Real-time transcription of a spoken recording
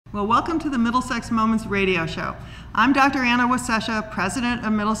Well, welcome to the Middlesex Moments radio show. I'm Dr. Anna Wasesha, president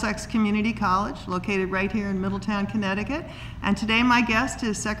of Middlesex Community College, located right here in Middletown, Connecticut. And today my guest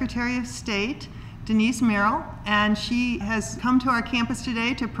is Secretary of State Denise Merrill, and she has come to our campus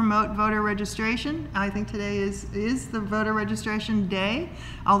today to promote voter registration. I think today is the voter registration day,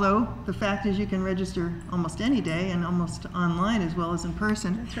 although the fact is you can register almost any day and almost online as well as in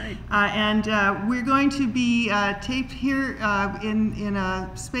person. That's right. We're going to be taped here in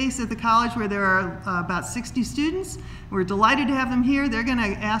a space at the college where there are about 60 students. We're delighted to have them here. They're going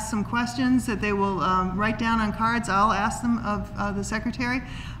to ask some questions that they will write down on cards. I'll ask them of the secretary.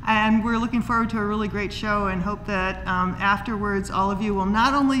 And we're looking forward to a really great show and hope that afterwards all of you will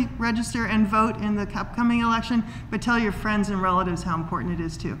not only register and vote in the upcoming election, but tell your friends and relatives how important it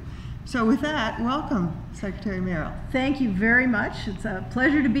is too. So with that, welcome, Secretary Merrill. Thank you very much. It's a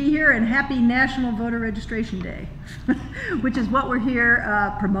pleasure to be here, and happy National Voter Registration Day, which is what we're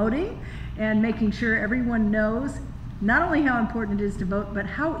here promoting and making sure everyone knows not only how important it is to vote, but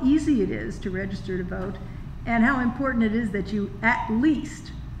how easy it is to register to vote, and how important it is that you at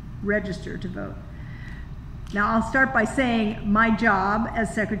least register to vote. Now, I'll start by saying my job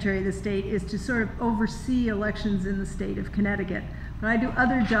as Secretary of the State is to sort of oversee elections in the state of Connecticut, but I do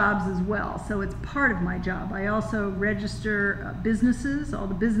other jobs as well, so it's part of my job. I also register businesses. All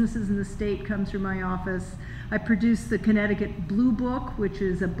the businesses in the state come through my office. I produce the Connecticut Blue Book, which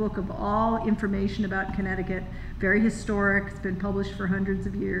is a book of all information about Connecticut, very historic. It's been published for hundreds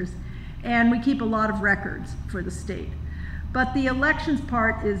of years, and we keep a lot of records for the state. But the elections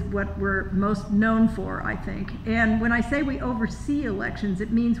part is what we're most known for, I think. And when I say we oversee elections,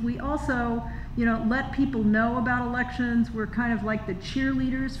 it means we also, let people know about elections. We're kind of like the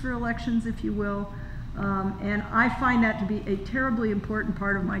cheerleaders for elections, if you will. And I find that to be a terribly important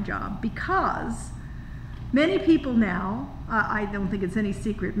part of my job, because many people now, I don't think it's any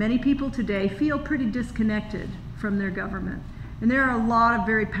secret, many people today feel pretty disconnected from their government. And there are a lot of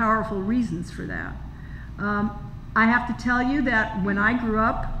very powerful reasons for that. I have to tell you that when I grew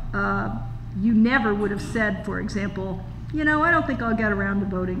up, you never would have said, for example, I don't think I'll get around to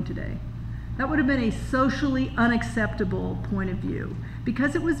voting today. That would have been a socially unacceptable point of view,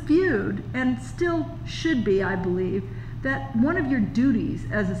 because it was viewed, and still should be, I believe, that one of your duties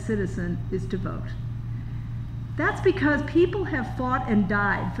as a citizen is to vote. That's because people have fought and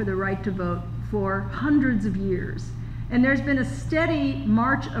died for the right to vote for hundreds of years, and there's been a steady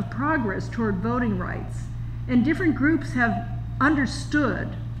march of progress toward voting rights. And different groups have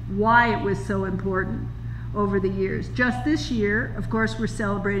understood why it was so important over the years. Just this year, of course, we're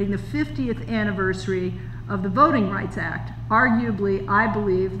celebrating the 50th anniversary of the Voting Rights Act, arguably, I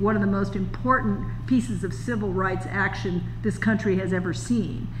believe, one of the most important pieces of civil rights action this country has ever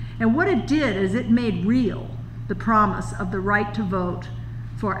seen. And what it did is it made real the promise of the right to vote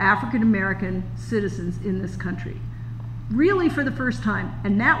for African American citizens in this country. Really for the first time,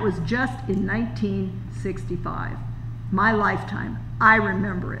 and that was just in 1965. My lifetime, I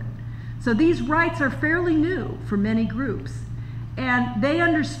remember it. So these rights are fairly new for many groups, and they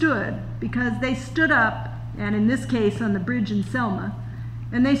understood because they stood up, and in this case on the bridge in Selma,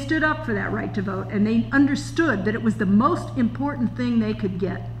 and they stood up for that right to vote, and they understood that it was the most important thing they could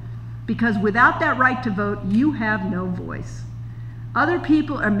get, because without that right to vote, you have no voice. Other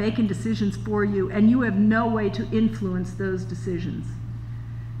people are making decisions for you, and you have no way to influence those decisions.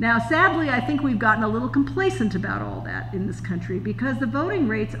 Now, sadly, I think we've gotten a little complacent about all that in this country, because the voting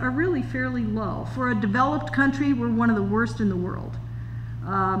rates are really fairly low. For a developed country, we're one of the worst in the world.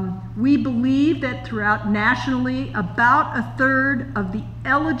 We believe that throughout nationally, about a third of the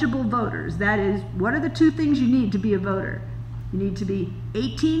eligible voters, that is, what are the two things you need to be a voter? You need to be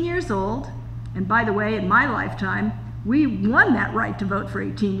 18 years old, and by the way, in my lifetime, we won that right to vote for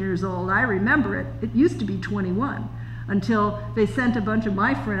 18 years old. I remember it. It used to be 21 until they sent a bunch of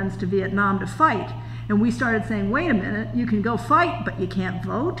my friends to Vietnam to fight. And we started saying, wait a minute, you can go fight, but you can't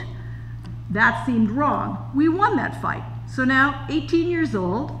vote? That seemed wrong. We won that fight. So now 18 years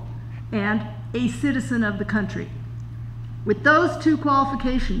old and a citizen of the country. With those two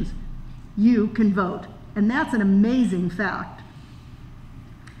qualifications, you can vote. And that's an amazing fact.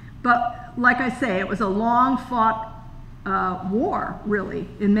 But like I say, it was a long-fought war, really,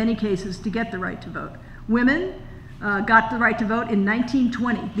 in many cases, to get the right to vote. Women got the right to vote in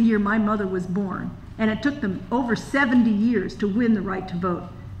 1920, the year my mother was born, and it took them over 70 years to win the right to vote.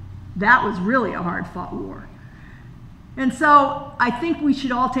 That was really a hard-fought war. And so I think we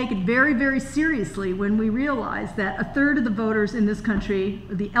should all take it very, very seriously when we realize that a third of the voters in this country,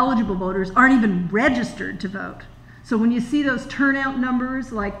 the eligible voters, aren't even registered to vote. So when you see those turnout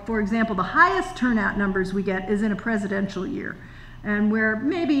numbers, like, for example, the highest turnout numbers we get is in a presidential year. and where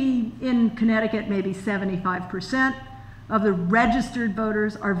maybe in Connecticut, maybe 75% of the registered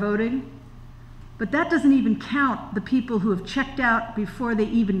voters are voting. But that doesn't even count the people who have checked out before they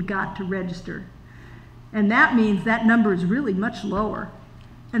even got to register. And that means that number is really much lower.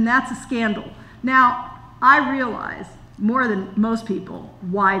 And that's a scandal. Now, I realize more than most people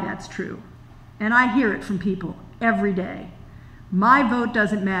why that's true. And I hear it from people every day. My vote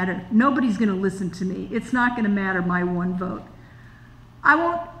doesn't matter. Nobody's going to listen to me. It's not going to matter my one vote. I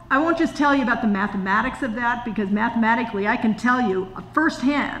won't just tell you about the mathematics of that, because mathematically I can tell you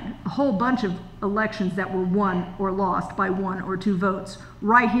firsthand a whole bunch of elections that were won or lost by 1 or 2 votes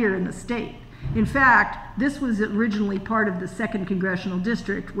right here in the state. In fact, this was originally part of the 2nd Congressional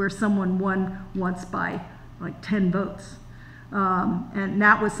District, where someone won once by like 10 votes. And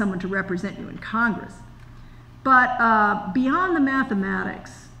that was someone to represent you in Congress. But beyond the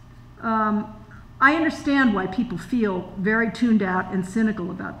mathematics, I understand why people feel very tuned out and cynical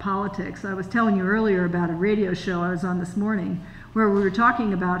about politics. I was telling you earlier about a radio show I was on this morning where we were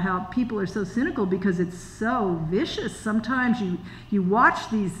talking about how people are so cynical because it's so vicious. Sometimes you watch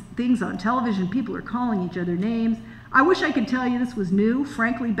these things on television, people are calling each other names. I wish I could tell you this was new.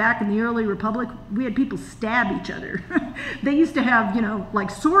 Frankly, back in the early republic, we had people stab each other. They used to have, like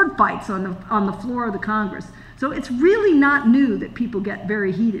sword fights on the floor of the Congress. So it's really not new that people get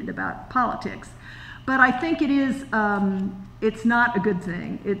very heated about politics. But I think it is, it's not a good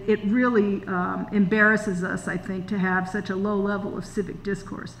thing. It really embarrasses us, I think, to have such a low level of civic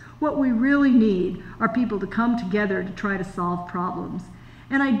discourse. What we really need are people to come together to try to solve problems.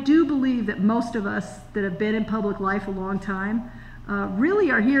 And I do believe that most of us that have been in public life a long time really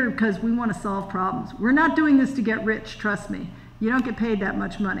are here because we want to solve problems. We're not doing this to get rich, trust me. You don't get paid that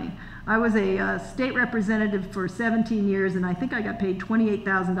much money. I was a state representative for 17 years, and I think I got paid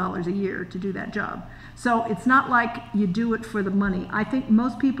 $28,000 a year to do that job. So it's not like you do it for the money. I think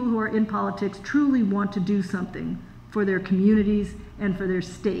most people who are in politics truly want to do something for their communities and for their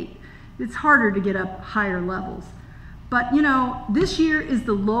state. It's harder to get up higher levels. But this year is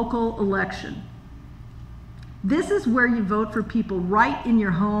the local election. This is where you vote for people right in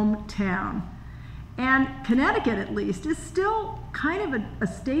your hometown. And Connecticut, at least, is still kind of a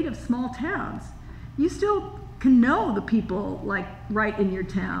state of small towns. You still can know the people like right in your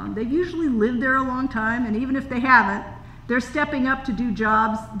town. They've usually lived there a long time, and even if they haven't, they're stepping up to do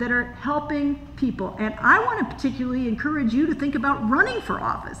jobs that are helping people. And I want to particularly encourage you to think about running for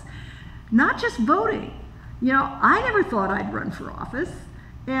office, not just voting. I never thought I'd run for office,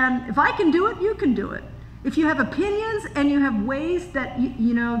 and if I can do it, you can do it. If you have opinions and you have ways that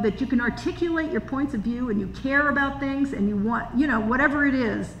that you can articulate your points of view and you care about things and you want, whatever it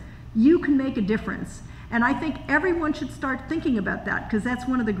is, you can make a difference. And I think everyone should start thinking about that, because that's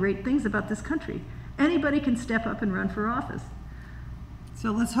one of the great things about this country. Anybody can step up and run for office. So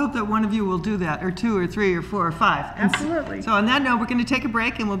let's hope that one of you will do that, or 2 or 3 or 4 or 5. Absolutely. So on that note, we're going to take a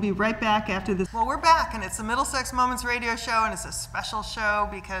break, and we'll be right back after this. Well, we're back, and it's the Middlesex Moments radio show, and it's a special show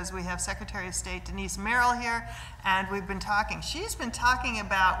because we have Secretary of State Denise Merrill here, and we've been talking. She's been talking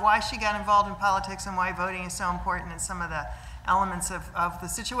about why she got involved in politics and why voting is so important, and some of the elements of the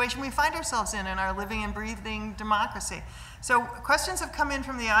situation we find ourselves in our living and breathing democracy. So questions have come in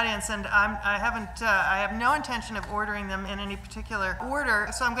from the audience, and I have no intention of ordering them in any particular order,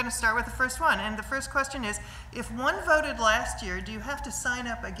 so I'm going to start with the first one. And the first question is, if one voted last year, do you have to sign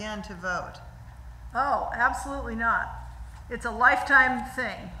up again to vote? Oh, absolutely not. It's a lifetime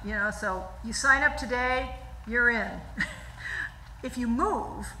thing, so you sign up today, you're in. If you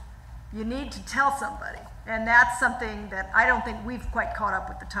move, you need to tell somebody. And that's something that I don't think we've quite caught up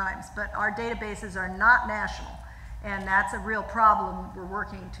with the times, but our databases are not national. And that's a real problem we're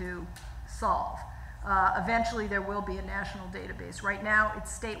working to solve. Eventually there will be a national database. Right now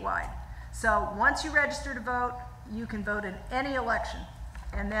it's statewide. So once you register to vote, you can vote in any election.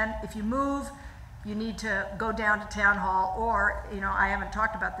 And then if you move, you need to go down to town hall, or, I haven't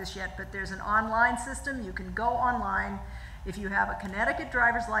talked about this yet, but there's an online system. You can go online. If you have a Connecticut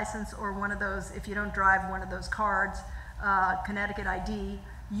driver's license or one of those, if you don't drive, one of those cards, Connecticut ID,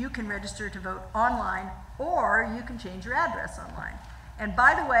 you can register to vote online, or you can change your address online. And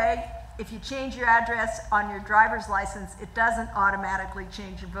by the way, if you change your address on your driver's license, it doesn't automatically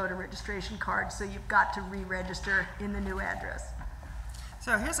change your voter registration card, so you've got to re-register in the new address.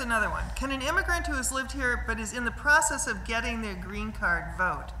 So here's another one. Can an immigrant who has lived here but is in the process of getting their green card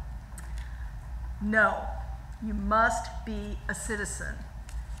vote? No. You must be a citizen.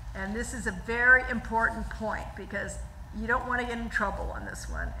 And this is a very important point, because you don't want to get in trouble on this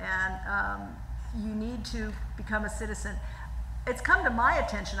one. And you need to become a citizen. it's come to my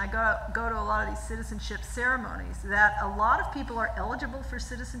attention, I go to a lot of these citizenship ceremonies, that a lot of people are eligible for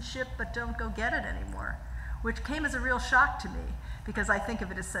citizenship but don't go get it anymore, which came as a real shock to me because I think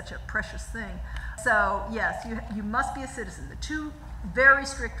of it as such a precious thing. So yes, you must be a citizen. The two very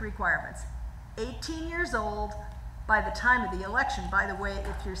strict requirements: 18 years old by the time of the election. By the way,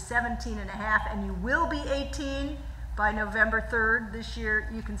 if you're 17 and a half and you will be 18 by November 3rd this year,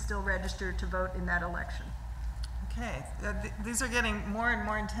 you can still register to vote in that election. Okay, these are getting more and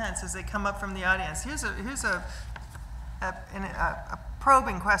more intense as they come up from the audience. Here's a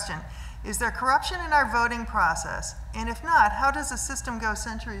probing question. Is there corruption in our voting process? And if not, how does the system go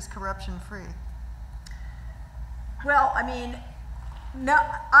centuries corruption-free? Well, I mean, no,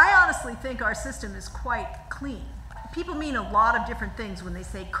 I honestly think our system is quite clean. People mean a lot of different things when they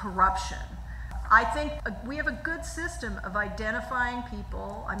say corruption. I think we have a good system of identifying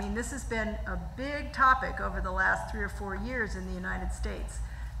people. I mean, this has been a big topic over the last 3 or 4 years in the United States.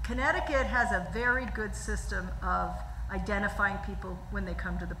 Connecticut has a very good system of identifying people when they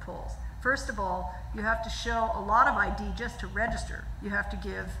come to the polls. First of all, you have to show a lot of ID just to register. You have to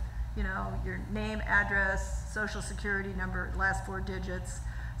give, you know, your name, address, social security number, last 4 digits.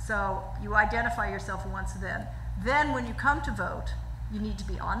 So you identify yourself once then. Then when you come to vote, you need to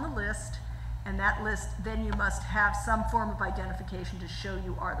be on the list. And that list, then you must have some form of identification to show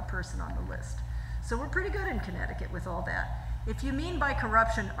you are the person on the list. So we're pretty good in Connecticut with all that. If you mean by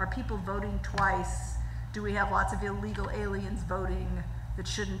corruption, are people voting twice? Do we have lots of illegal aliens voting that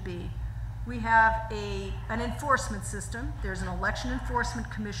shouldn't be? We have an enforcement system. There's an election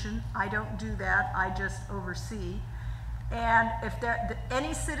enforcement commission. I don't do that, I just oversee. And if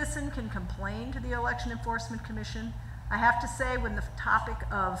any citizen can complain to the election enforcement commission. I have to say, when the topic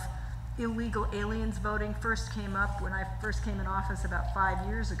of illegal aliens voting first came up, when I first came in office about 5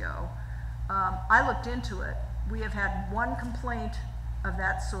 years ago, I looked into it. We have had 1 complaint of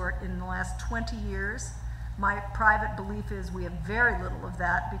that sort in the last 20 years. My private belief is we have very little of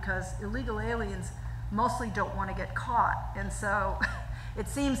that because illegal aliens mostly don't want to get caught. And so it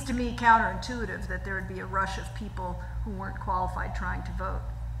seems to me counterintuitive that there would be a rush of people who weren't qualified trying to vote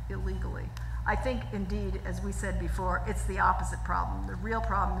illegally. I think, indeed, as we said before, it's the opposite problem. The real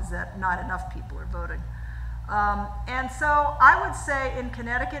problem is that not enough people are voting. And so I would say in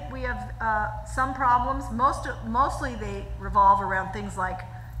Connecticut we have some problems. Mostly they revolve around things like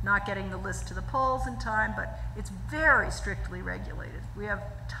not getting the list to the polls in time, but it's very strictly regulated. We have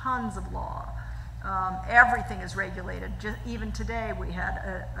tons of law. Everything is regulated. Even today we had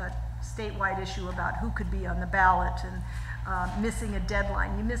a statewide issue about who could be on the ballot and missing a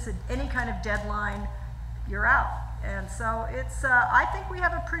deadline. You miss any kind of deadline, you're out. And so it's, I think we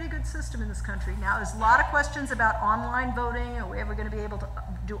have a pretty good system in this country. Now, there's a lot of questions about online voting. Are we ever going to be able to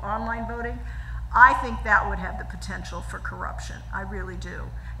do online voting? I think that would have the potential for corruption. I really do.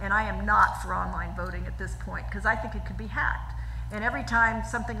 And I am not for online voting at this point because I think it could be hacked. And every time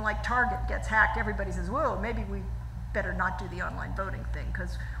something like Target gets hacked, everybody says, whoa, maybe we better not do the online voting thing,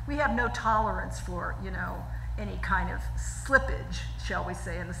 because we have no tolerance for, you know, any kind of slippage, shall we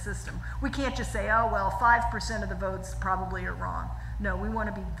say, in the system. We can't just say, oh, well, 5% of the votes probably are wrong. No, we want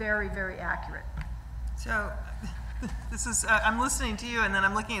to be very, very accurate. So this is, I'm listening to you and then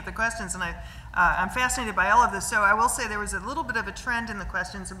I'm looking at the questions, and I'm fascinated by all of this. So I will say there was a little bit of a trend in the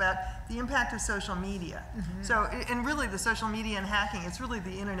questions about the impact of social media. Mm-hmm. So, and really the social media and hacking, it's really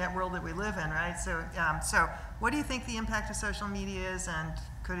the internet world that we live in, right? So, so what do you think the impact of social media is, and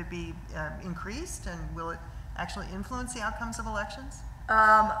could it be increased, and will it actually influence the outcomes of elections?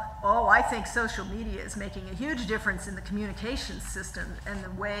 I think social media is making a huge difference in the communications system and the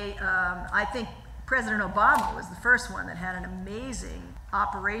way, I think President Obama was the first one that had an amazing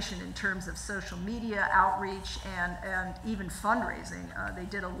operation in terms of social media outreach and even fundraising. They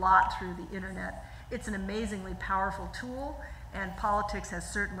did a lot through the internet. It's an amazingly powerful tool, and politics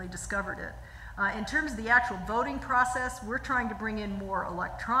has certainly discovered it. In terms of the actual voting process, we're trying to bring in more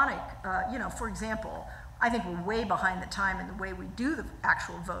electronic, you know, for example, I think we're way behind the time in the way we do the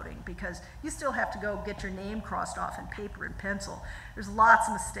actual voting, because you still have to go get your name crossed off in paper and pencil. There's lots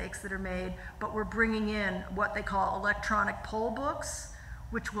of mistakes that are made, but we're bringing in what they call electronic poll books,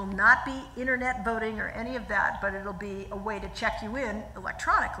 which will not be internet voting or any of that, but it'll be a way to check you in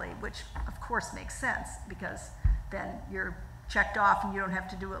electronically, which of course makes sense, because then you're checked off and you don't have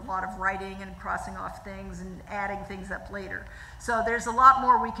to do a lot of writing and crossing off things and adding things up later. So there's a lot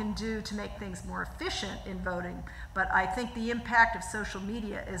more we can do to make things more efficient in voting, but I think the impact of social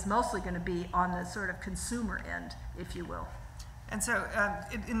media is mostly going to be on the sort of consumer end, if you will. And so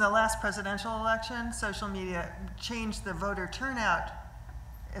in the last presidential election, social media changed the voter turnout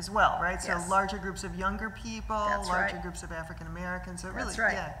as well, right? Yes. So larger groups of younger people, That's larger right. groups of African Americans. So really, That's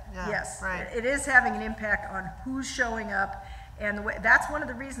right. yeah, Yes, right. it is having an impact on who's showing up, and the way, that's one of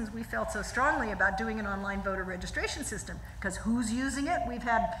the reasons we felt so strongly about doing an online voter registration system, because who's using it? We've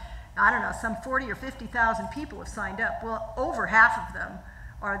had, I don't know, some 40 or 50,000 people have signed up. Well, over half of them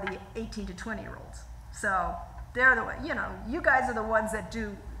are the 18 to 20-year-olds. So they're the, you know, you guys are the ones that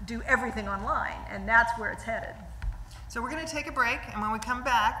do everything online, and that's where it's headed. So we're going to take a break, and when we come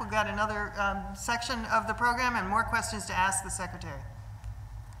back, we've got another section of the program and more questions to ask the Secretary.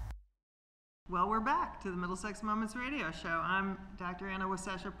 Well, we're back to the Middlesex Moments Radio Show. I'm Dr. Anna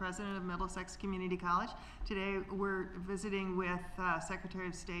Wasesha, President of Middlesex Community College. Today we're visiting with Secretary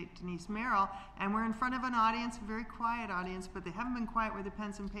of State Denise Merrill, and we're in front of an audience, a very quiet audience, but they haven't been quiet with their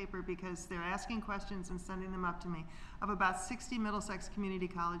pens and paper because they're asking questions and sending them up to me, of about 60 Middlesex Community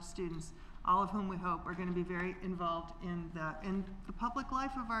College students, all of whom we hope are going to be very involved in the public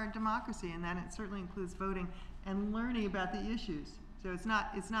life of our democracy, and that it certainly includes voting and learning about the issues. So it's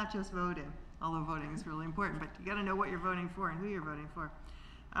not just voting, although voting is really important, but you got to know what you're voting for and who you're voting for.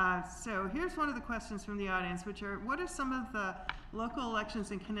 So here's one of the questions from the audience, which are, what are some of the local elections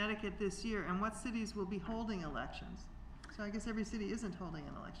in Connecticut this year, and what cities will be holding elections? So I guess every city isn't holding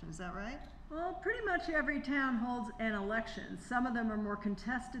an election, is that right? Well, pretty much every town holds an election. Some of them are more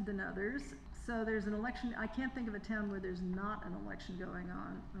contested than others. So there's an election. I can't think of a town where there's not an election going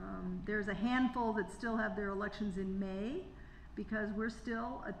on. There's a handful that still have their elections in May, because we're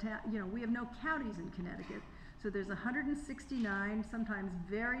still a town, you know, we have no counties in Connecticut. So there's 169, sometimes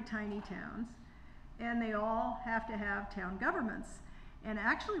very tiny towns, and they all have to have town governments. And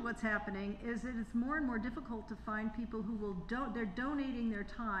actually what's happening is that it's more and more difficult to find people who will, they're donating their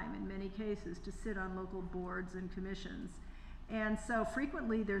time in many cases to sit on local boards and commissions. And so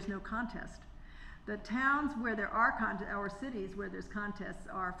frequently there's no contest. The towns where there are or cities where there's contests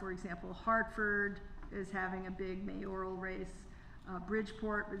are, for example, Hartford is having a big mayoral race.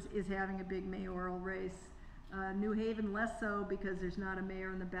 Bridgeport is having a big mayoral race. New Haven less so, because there's not a mayor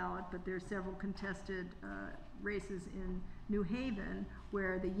on the ballot, but there's several contested races in New Haven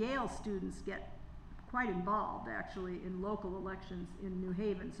where the Yale students get quite involved actually in local elections in New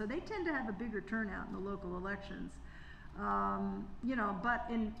Haven. So they tend to have a bigger turnout in the local elections. You know, but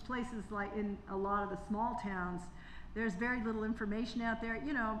in places like in a lot of the small towns, there's very little information out there.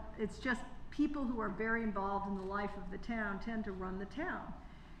 You know, it's just people who are very involved in the life of the town tend to run the town,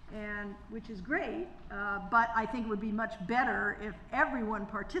 and which is great, but I think it would be much better if everyone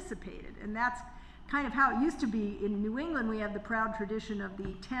participated, and that's kind of how it used to be. In New England, we have the proud tradition of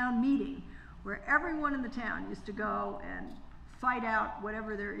the town meeting, where everyone in the town used to go and fight out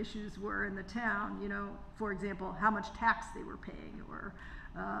whatever their issues were in the town, you know, for example, how much tax they were paying, or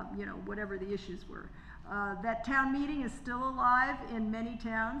you know, whatever the issues were. That town meeting is still alive in many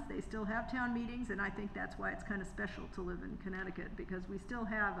towns. They still have town meetings, and I think that's why it's kind of special to live in Connecticut, because we still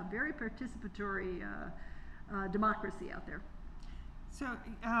have a very participatory democracy out there. So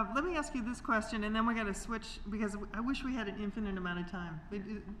let me ask you this question, and then we're going to switch, because I wish we had an infinite amount of time.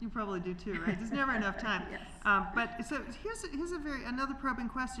 You probably do too, right? There's never enough time. Yes. But so here's another probing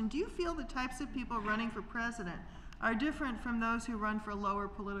question. Do you feel the types of people running for president are different from those who run for lower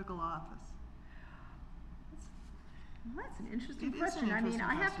political office? Well, that's an interesting question. I mean,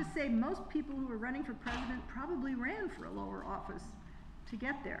 I have to say most people who are running for president probably ran for a lower office to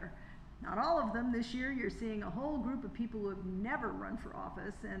get there. Not all of them. This year you're seeing a whole group of people who have never run for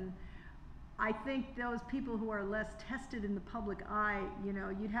office, and I think those people who are less tested in the public eye, you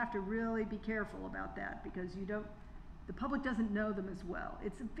know, you'd have to really be careful about that, because the public doesn't know them as well.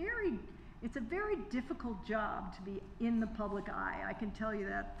 It's a very difficult job to be in the public eye. I can tell you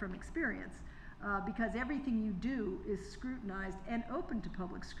that from experience. Because everything you do is scrutinized and open to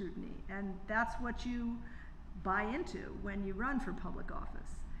public scrutiny, and that's what you buy into when you run for public office.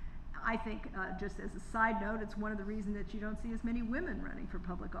 I think, just as a side note, it's one of the reasons that you don't see as many women running for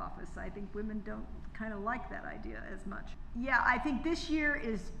public office. I think women don't kind of like that idea as much. Yeah, I think this year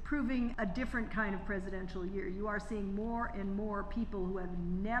is proving a different kind of presidential year. You are seeing more and more people who have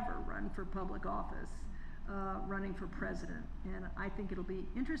never run for public office running for president, and I think it'll be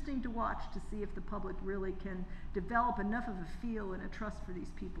interesting to watch to see if the public really can develop enough of a feel and a trust for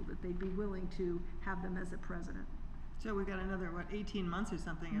these people that they'd be willing to have them as a president. So we've got another, 18 months or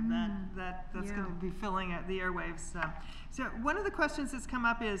something of that's going to be filling out the airwaves. So one of the questions that's come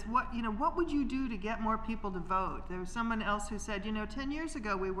up is, what would you do to get more people to vote? There was someone else who said, 10 years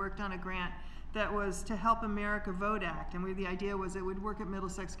ago we worked on a grant that was to Help America Vote Act, and the idea was it would work at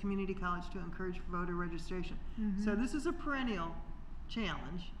Middlesex Community College to encourage voter registration. So this is a perennial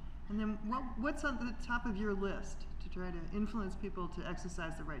challenge, And then what's on the top of your list to try to influence people to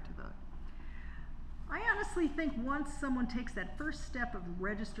exercise the right to vote? I honestly think once someone takes that first step of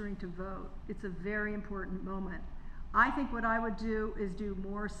registering to vote, it's a very important moment. I think what I would do is do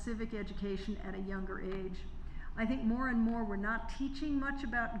more civic education at a younger age. I think more and more we're not teaching much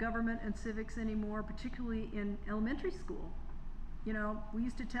about government and civics anymore, particularly in elementary school. You know, we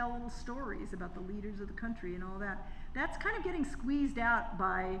used to tell little stories about the leaders of the country and all that. That's kind of getting squeezed out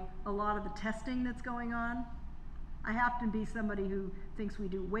by a lot of the testing that's going on. I happen to be somebody who thinks we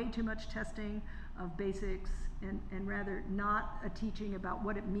do way too much testing of basics and rather not a teaching about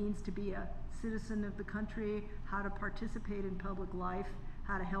what it means to be a citizen of the country, how to participate in public life,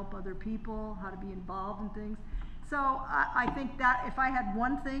 how to help other people, how to be involved in things. So I think that if I had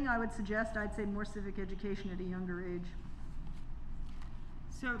one thing I would suggest, I'd say more civic education at a younger age.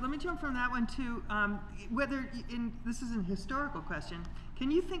 So let me jump from that one to this is an historical question. Can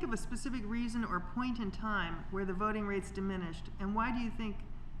you think of a specific reason or point in time where the voting rates diminished, and why do you think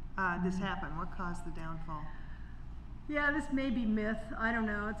this happened? What caused the downfall? Yeah, this may be myth. I don't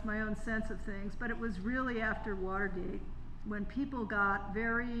know. It's my own sense of things. But it was really after Watergate when people got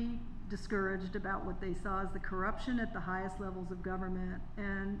very discouraged about what they saw as the corruption at the highest levels of government.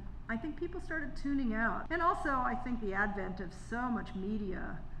 And I think people started tuning out. And also, I think the advent of so much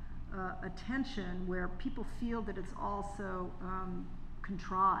media attention where people feel that it's all so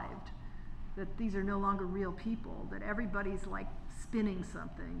contrived, that these are no longer real people, that everybody's like spinning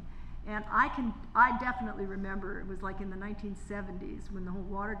something. And I definitely remember it was like in the 1970s when the whole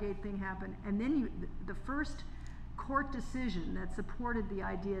Watergate thing happened, and then the first court decision that supported the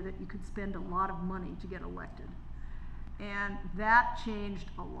idea that you could spend a lot of money to get elected. And that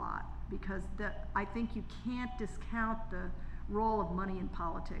changed a lot because I think you can't discount the role of money in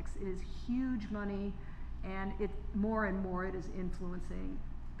politics. It is huge money, and more and more it is influencing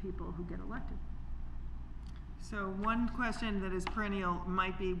people who get elected. So one question that is perennial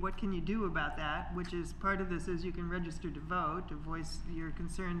might be, what can you do about that? Which is part of this is you can register to vote, to voice your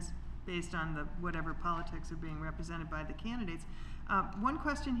concerns based on whatever politics are being represented by the candidates. One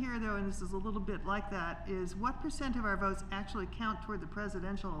question here, though, and this is a little bit like that, is what % of our votes actually count toward the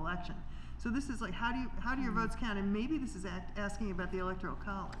presidential election? So this is like, how do your votes count? And maybe this is asking about the Electoral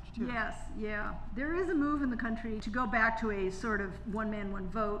College, too. Yes, yeah. There is a move in the country to go back to a sort of one man, one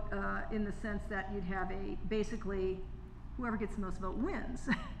vote in the sense that you'd have basically whoever gets the most vote wins,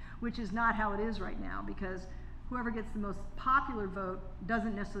 which is not how it is right now, because whoever gets the most popular vote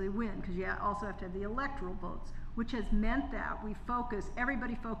doesn't necessarily win, because you also have to have the electoral votes, which has meant that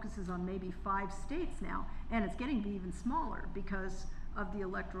everybody focuses on maybe 5 states now, and it's getting to be even smaller because of the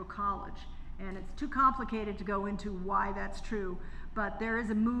Electoral College. And it's too complicated to go into why that's true, but there is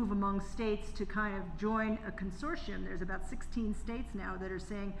a move among states to kind of join a consortium. There's about 16 states now that are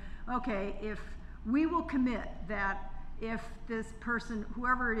saying, okay, if we will commit that if this person,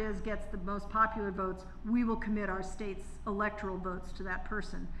 whoever it is, gets the most popular votes, we will commit our state's electoral votes to that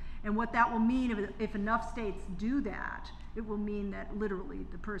person. And what that will mean, if enough states do that, it will mean that literally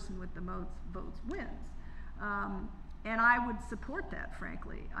the person with the most votes wins. And I would support that,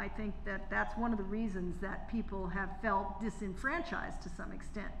 frankly. I think that that's one of the reasons that people have felt disenfranchised to some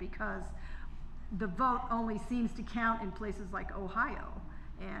extent, because the vote only seems to count in places like Ohio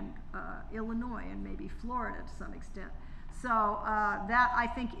and Illinois and maybe Florida to some extent. So that, I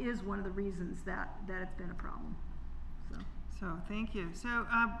think, is one of the reasons that it's been a problem. So thank you. So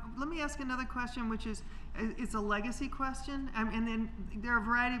let me ask another question, which is, it's a legacy question. And then there are a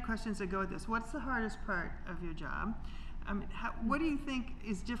variety of questions that go with this. What's the hardest part of your job? What do you think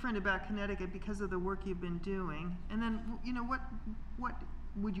is different about Connecticut because of the work you've been doing? And then, you know, what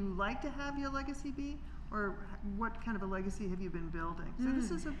would you like to have your legacy be? Or what kind of a legacy have you been building? So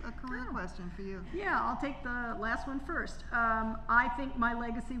this is a career question for you. Yeah, I'll take the last one first. I think my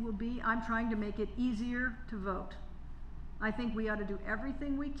legacy will be, I'm trying to make it easier to vote. I think we ought to do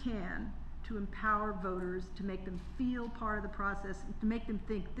everything we can to empower voters, to make them feel part of the process, to make them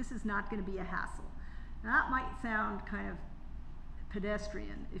think this is not going to be a hassle. Now, that might sound kind of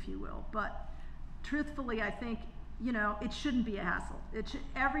pedestrian, if you will, but truthfully, I think, you know, it shouldn't be a hassle.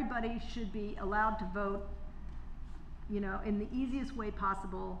 Everybody should be allowed to vote, you know, in the easiest way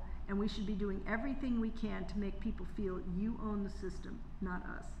possible, and we should be doing everything we can to make people feel you own the system, not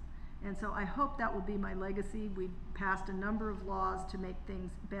us. And so I hope that will be my legacy. We've passed a number of laws to make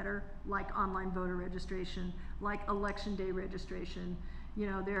things better, like online voter registration, like election day registration. You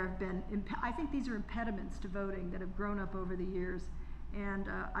know, there have been, I think these are impediments to voting that have grown up over the years. And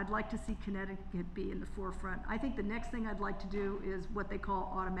I'd like to see Connecticut be in the forefront. I think the next thing I'd like to do is what they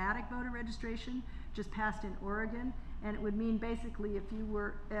call automatic voter registration, just passed in Oregon. And it would mean basically if you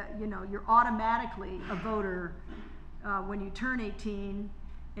were, you're automatically a voter when you turn 18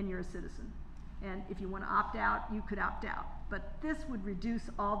 and you're a citizen. And if you want to opt out, you could opt out. But this would reduce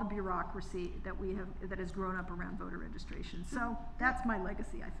all the bureaucracy that has grown up around voter registration. So that's my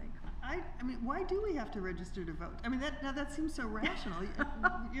legacy, I think. I mean, why do we have to register to vote? I mean, that seems so rational.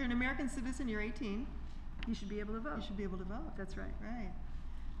 You're an American citizen, you're 18. You should be able to vote. You should be able to vote. That's right. Right.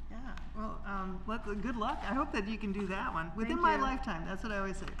 Yeah. Well, good luck. I hope that you can do that one. Within Thank my you. lifetime, that's what I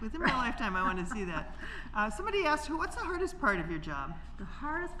always say. Within my lifetime, I want to see that. Somebody asked, what's the hardest part of your job? The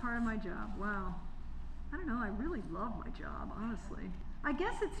hardest part of my job? Wow. I don't know. I really love my job, honestly. I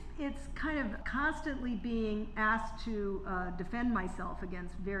guess it's kind of constantly being asked to defend myself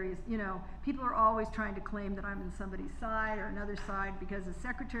against various, people are always trying to claim that I'm on somebody's side or another side, because as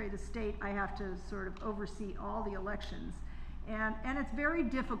Secretary of the State, I have to sort of oversee all the elections. And it's very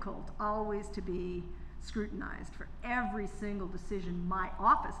difficult always to be scrutinized for every single decision my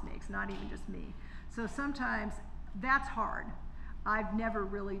office makes, not even just me. So sometimes that's hard. I've never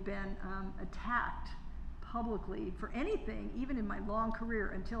really been attacked publicly for anything, even in my long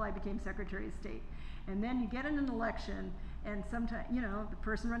career, until I became Secretary of State. And then you get in an election, and sometimes, the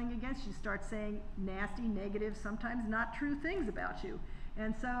person running against you starts saying nasty, negative, sometimes not true things about you.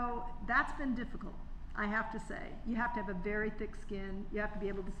 And so that's been difficult, I have to say. You have to have a very thick skin. You have to be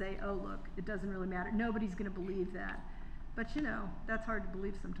able to say, oh, look, it doesn't really matter. Nobody's going to believe that. But, that's hard to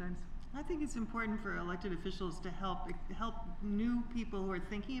believe sometimes. I think it's important for elected officials to help new people who are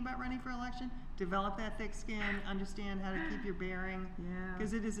thinking about running for election develop that thick skin, understand how to keep your bearing. Yeah.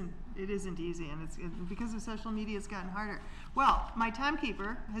 Because it isn't easy, and because of social media, it's gotten harder. Well, my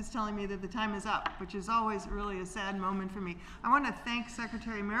timekeeper is telling me that the time is up, which is always really a sad moment for me. I want to thank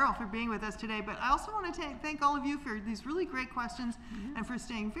Secretary Merrill for being with us today, but I also want to thank all of you for these really great questions and for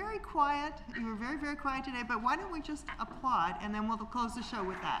staying very quiet. You were very, very quiet today, but why don't we just applaud, and then we'll close the show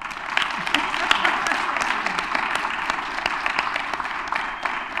with that.